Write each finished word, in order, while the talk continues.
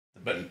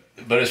But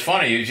it's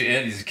funny,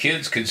 these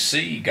kids could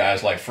see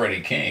guys like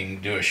Freddie King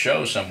do a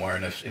show somewhere,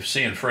 and if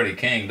seeing Freddie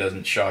King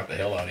doesn't shock the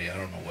hell out of you, I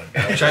don't know what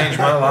does. Changed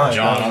my life.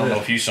 John, I don't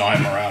know if you saw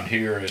him around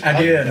here. I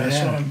did. I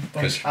saw him.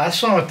 I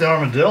saw him at the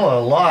Armadillo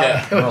a lot.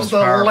 Yeah. It was the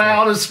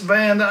loudest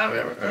band I've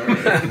ever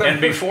heard. And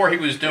before he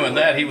was doing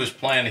that,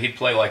 he'd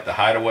play like the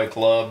Hideaway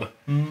Club,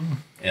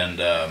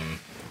 and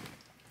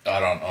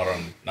out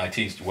on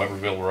 19th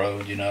Weberville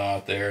Road,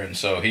 out there. And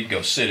so he'd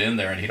go sit in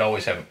there, and he'd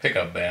always have a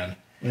pickup band.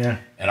 Yeah.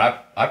 And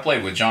I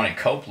played with Johnny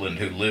Copeland,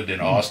 who lived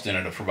in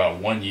Austin for about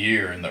 1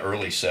 year in the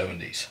early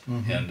 70s.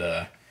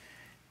 And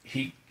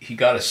he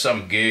got us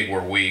some gig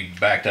where we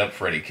backed up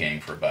Freddie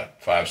King for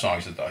about 5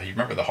 songs. You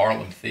remember the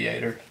Harlem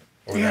Theater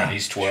over there on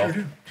East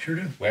 12th? Sure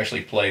do. We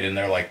actually played in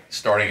there like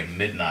starting at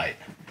midnight.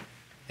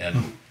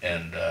 And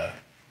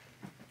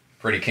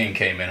Freddie King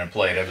came in and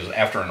played. It was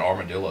after an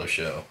Armadillo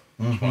show.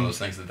 It was one of those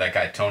things that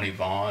guy Tony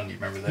Vaughn, you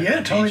remember that?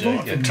 Yeah, Tony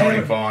Vaughn. Yeah,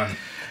 Tony Vaughn.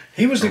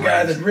 He was the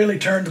guy that really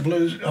turned the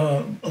blues,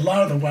 a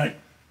lot of the white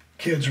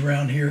kids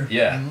around here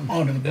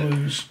onto the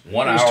blues.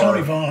 1 hour it was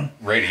Tony Vaughn.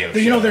 Radio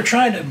show. They're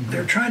trying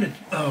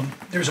to,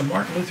 there's a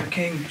Martin Luther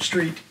King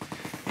Street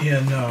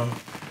in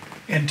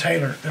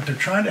Taylor that they're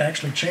trying to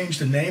actually change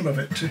the name of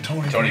it to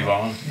Tony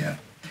Vaughn. Yeah.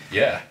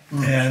 Yeah.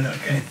 And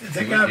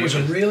that guy was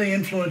a really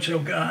influential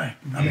guy.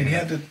 I mean, he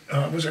had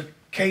was a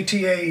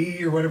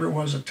KTAE or whatever it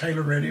was, a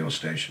Taylor radio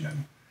station.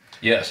 And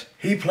yes.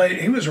 he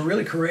was a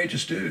really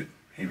courageous dude.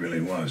 He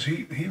really was.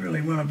 He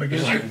really went up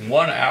against it. It was like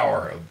 1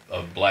 hour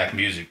of black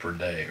music per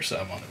day or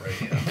something on the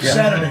radio.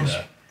 Saturdays.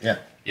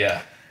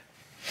 Yeah.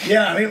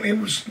 Yeah, I mean, it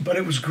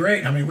was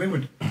great. I mean, we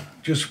would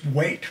just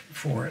wait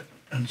for it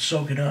and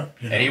soak it up.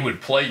 And he would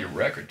play your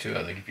record, too.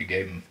 I think if you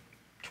gave him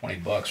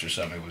 $20 or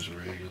something, it was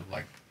really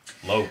like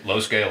low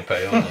scale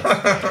pay.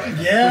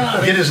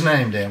 Yeah. Get his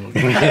name, Dan.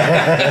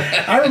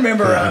 I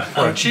remember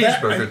for a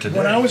cheeseburger today.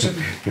 When I was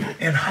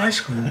in high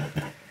school,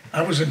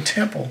 I was in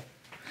Temple.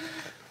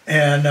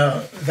 And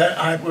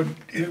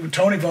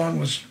Tony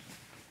Vaughn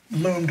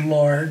loomed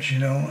large,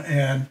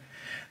 and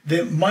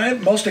my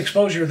most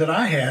exposure that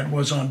I had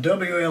was on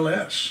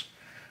WLS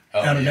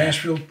out of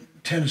Nashville,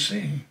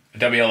 Tennessee.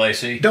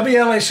 WLAC?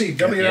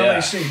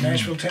 WLAC,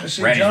 Nashville,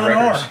 Tennessee. Randy's John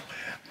Records. R.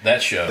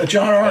 That show. The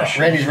John R.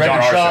 show. Randy's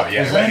Record Shop.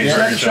 Randy's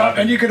Record Shop.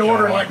 And you could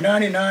order like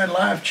 99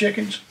 live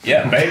chickens.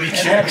 Yeah, baby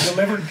chicks. And have it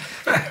delivered,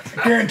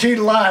 guaranteed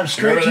live,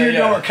 straight to your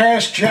door,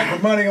 cash, check,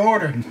 with money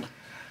ordered.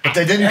 But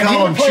they didn't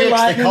call them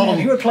chicks. They called them.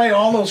 He would play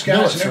all those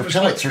guys. Pullets or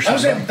pellets or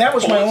something. That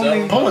was my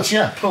only. Pullets,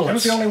 yeah. Pullets. That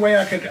was the only way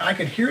I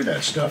could hear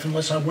that stuff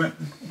unless I went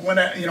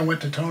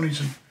to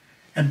Tony's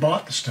and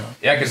bought the stuff.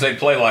 Yeah, because they'd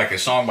play like a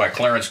song by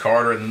Clarence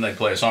Carter, and then they'd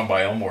play a song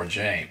by Elmore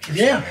James.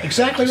 Yeah,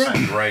 exactly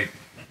right. Great.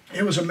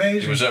 It was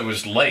amazing. It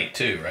was late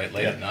too, right?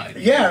 Late at night.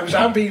 Yeah, it was.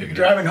 I'd be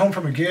driving home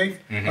from a gig,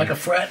 like a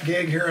frat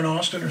gig here in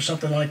Austin or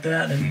something like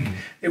that, and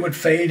it would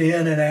fade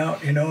in and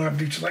out. And I'd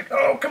be just like,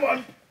 "Oh, come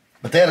on!"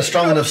 But they had a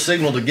strong enough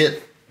signal to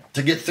get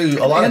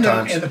through a lot of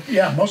times.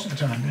 Most of the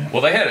time. Yeah.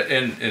 Well, they had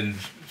in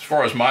as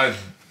far as my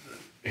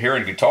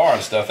hearing guitar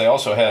and stuff, they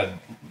also had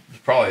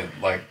probably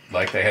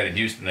like they had in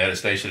Houston. They had a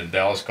station in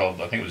Dallas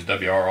called, I think it was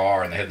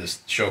WRR, and they had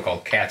this show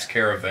called Cat's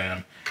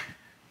Caravan.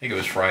 I think it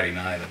was Friday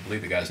night. I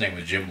believe the guy's name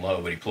was Jim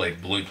Lowe, but he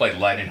played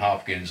Lightning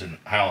Hopkins and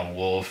Howlin'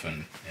 Wolf,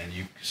 and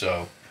you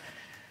so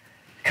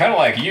kind of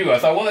like you. I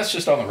thought, well, that's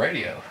just on the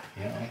radio,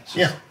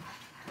 Yeah.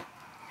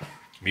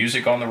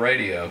 Music on the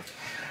radio.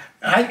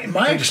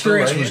 My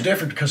experience was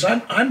different because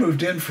I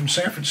moved in from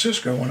San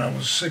Francisco when I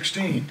was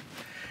 16,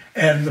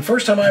 and the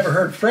first time I ever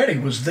heard Freddie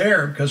was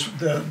there because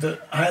I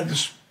had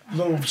this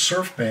little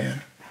surf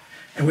band,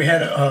 and we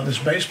had this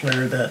bass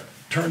player that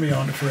turned me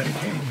on to Freddie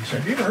King. He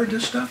said, "Have you ever heard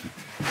this stuff?"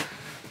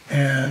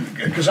 And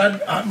because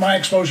my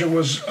exposure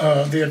was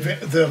the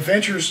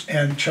Adventures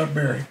and Chuck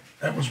Berry.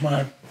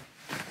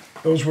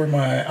 Those were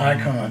my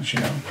icons,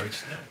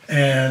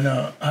 And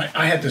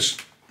I had this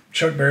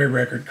Chuck Berry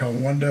record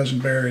called 1 Dozen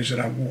Berries that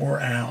I wore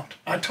out.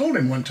 I told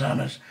him one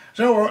time,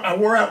 I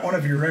wore out one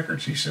of your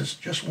records. He says,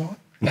 "Just one?"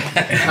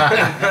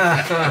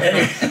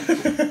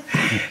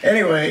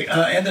 Anyway,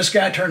 and this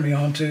guy turned me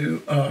on to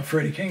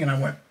Freddie King, and I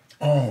went,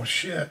 "Oh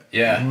shit!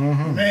 Yeah,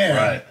 man,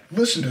 right.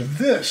 Listen to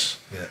this."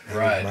 Yeah,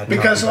 right.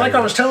 Because like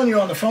I was telling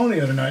you on the phone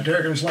the other night,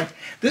 Derek, it was like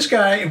this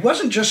guy. It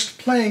wasn't just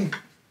playing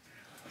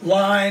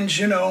lines,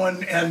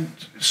 and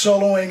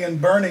soloing and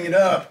burning it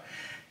up.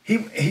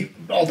 He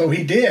although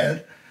he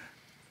did,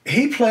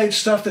 he played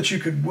stuff that you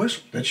could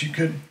whistle, that you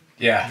could.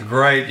 Yeah,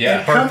 great.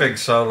 Yeah, perfect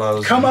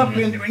solos. Come up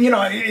and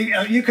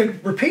you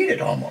could repeat it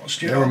almost.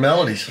 There were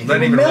melodies. They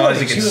didn't even realize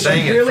he could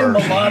sing it first. He was a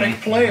really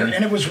melodic player,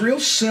 and it was real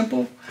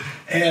simple,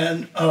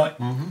 and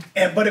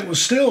but it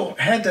was still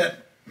had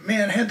that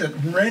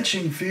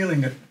wrenching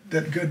feeling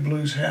that good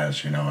blues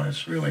has.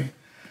 It's really.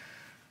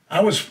 I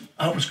was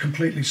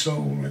completely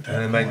sold at that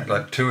And they point. make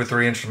like 2 or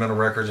 3 instrumental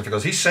records. If he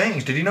goes, he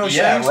sings. Did you know he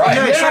Yeah, sings? right.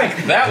 Yeah, he Yeah.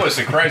 sings. That was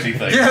the crazy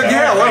thing.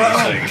 Yeah,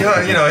 well, Crazy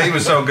God, you know, he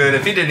was so good.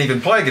 If he didn't even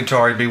play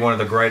guitar, he'd be one of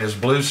the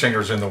greatest blues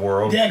singers in the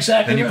world. Yeah,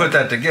 exactly And you right. put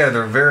that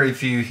together, very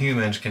few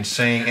humans can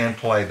sing and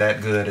play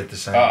that good at the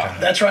same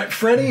time. That's right.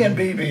 Freddie and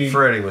BB.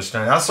 Freddie was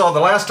stunning. I saw the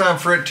last time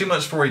Fred, 2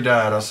 months before he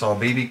died, I saw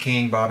BB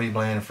King, Bobby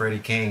Bland, and Freddie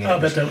King. And I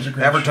bet that was a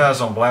great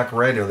advertised on black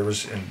radio. There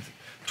was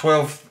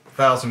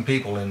 12,000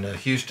 people in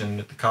Houston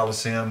at the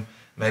Coliseum,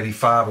 maybe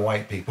 5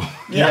 white people.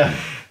 Yeah.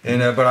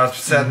 And but I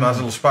sat in my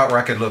little spot where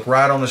I could look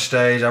right on the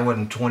stage. I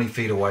wasn't 20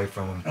 feet away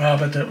from them. Oh, I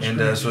bet that was And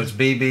great. so it's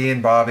BB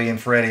and Bobby and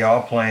Freddie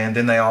all playing.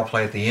 Then they all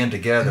play at the end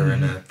together.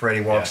 And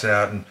Freddie walks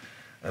out, and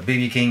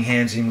BB King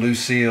hands him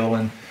Lucille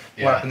and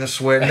wiping the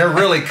sweat. And they're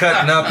really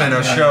cutting up in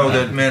a show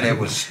that, man, it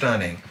was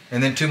stunning.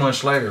 And then 2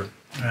 months later,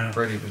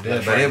 Freddie was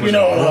dead. But it was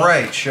a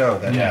great show.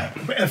 That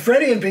night. And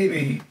Freddie and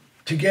BB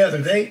together,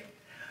 they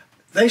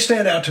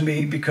stand out to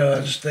me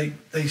because they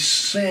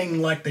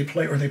sing like they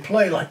play, or they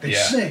play like they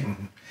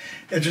sing.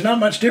 There's not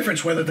much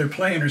difference whether they're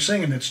playing or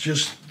singing. It's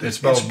just It's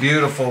both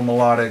beautiful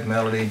melodic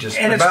melody, just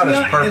and about it's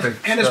beyond, as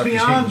perfect. and it's stuff as you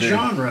can beyond do.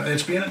 genre.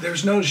 It's beyond.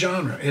 There's no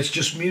genre. It's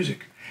just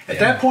music. At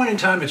that point in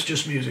time, it's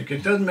just music.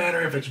 It doesn't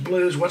matter if it's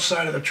blues, what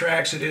side of the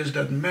tracks it is.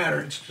 Doesn't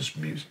matter. It's just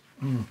music.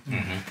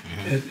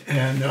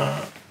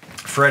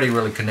 Freddie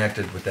really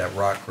connected with that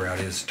rock crowd.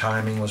 His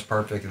timing was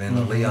perfect, and then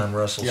the Leon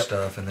Russell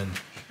stuff, and then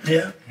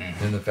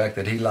the fact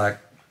that he liked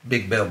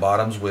big bell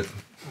bottoms with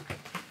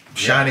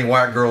shiny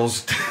white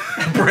girls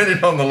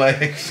printed on the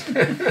legs.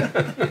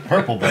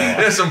 Purple bell.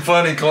 There's some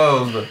funny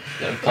clothes, but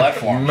The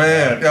platform.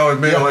 man,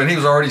 and he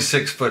was already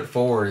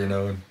 6'4", you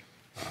know.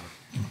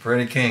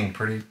 Freddie King,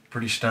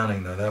 pretty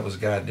stunning though. That was a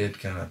guy that did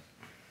kind of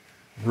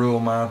rule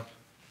my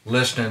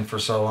listening for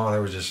so long.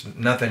 There was just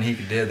nothing he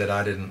did that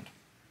I didn't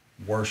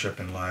worship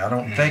and like. I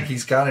don't think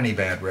he's got any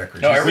bad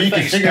records. No, Well, you could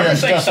Everything's- figure that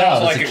everything stuff sounds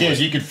out like as a it kid.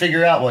 was- You could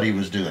figure out what he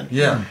was doing.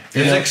 Yeah,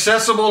 it's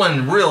accessible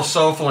and real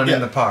soulful and in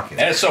the pocket.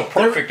 And it's so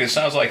perfect. It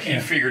sounds like he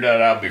figured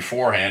that out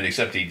beforehand,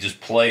 except he just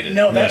played it.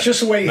 No, that's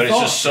just the way he but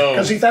thought. it's just so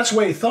Because that's the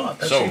way he thought.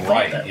 That's so what he thought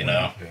right, that you way.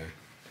 know.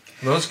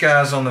 Those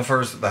guys on the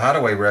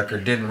Hideaway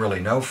record didn't really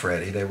know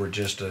Freddie. They were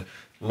just a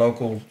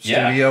local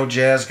studio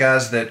jazz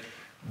guys that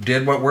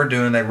did what we're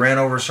doing. They ran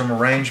over some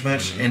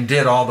arrangements and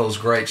did all those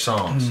great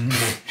songs.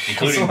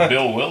 Including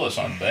Bill Willis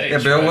on bass. Yeah,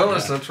 Bill right?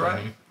 Willis, that's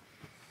right.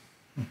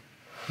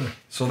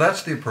 So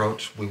that's the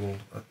approach. We will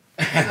do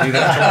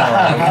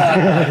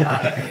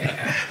that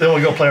tomorrow. Then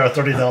we'll go play our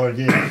 $30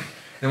 gig.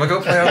 Then we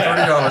go play out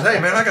 $30. Hey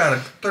man, I got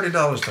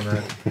 $30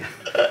 tonight.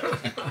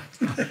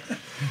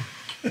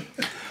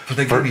 But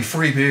they give me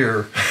free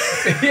beer.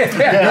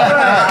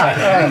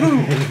 That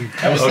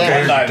was the Okay.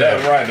 one night. That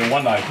was right. The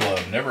one night club.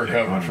 Never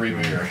covered free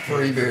beer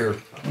Free beer.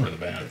 for the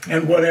band.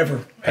 And whatever.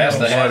 Pass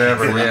the hat.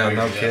 Whatever, Free yeah, beer,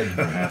 no kidding.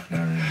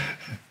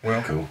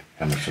 Well, Cool.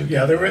 How much?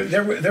 Yeah,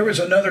 there was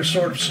another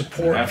sort of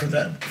support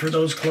for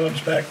those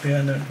clubs back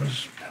then that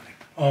was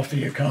off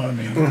the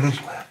economy.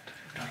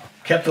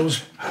 Kept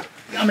those.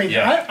 I mean,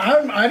 Yeah.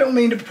 I don't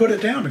mean to put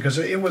it down because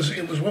it was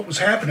what was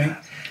happening,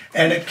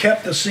 and it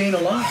kept the scene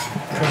alive.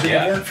 Because if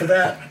Yeah. it weren't for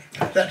that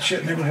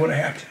shit never would have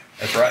happened.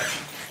 That's right.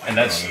 And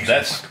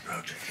that's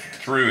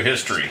through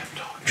history.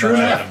 True Right,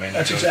 enough. I mean, it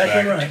That's goes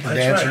exactly back- right. That's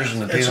dancers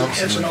right. and the it's,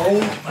 peanuts it's and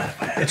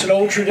an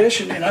old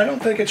tradition, and I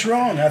don't think it's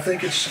wrong. I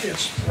think it's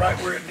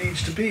right where it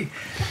needs to be.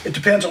 It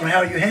depends on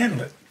how you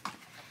handle it.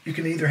 You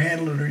can either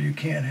handle it or you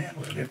can't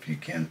handle it. If you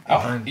can,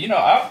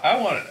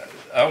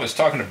 I was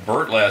talking to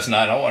Bert last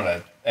night. I want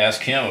to ask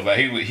him about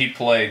he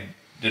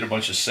did a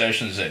bunch of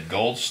sessions at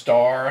Gold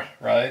Star,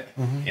 right?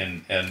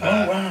 And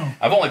wow.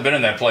 I've only been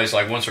in that place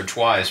like once or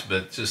twice,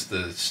 but just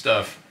the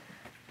stuff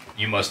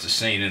you must have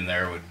seen in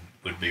there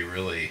would be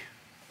really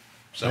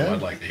something Yeah.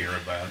 I'd like to hear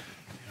about.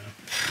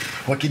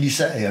 What can you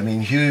say? I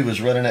mean, Huey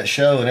was running that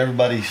show, and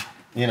everybody's,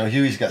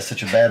 Huey's got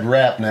such a bad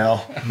rap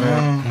now.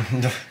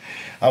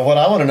 What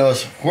I want to know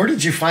is, where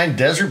did you find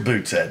desert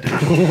boots at, dude?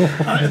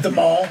 at the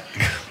mall,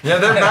 yeah,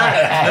 they're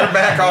back. They're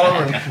back all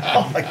over.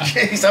 Oh my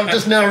jeez, I'm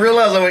just now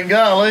realizing, I went,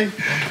 golly.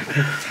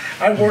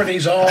 I wore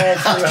these all through I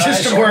high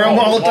used to school. wear them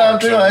all the time,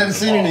 too. I hadn't Marks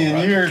seen on the any in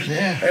wall. years.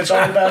 Yeah. It's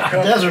all about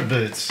comfort. Desert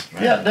boots.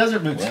 Yeah,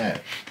 desert boots. Right.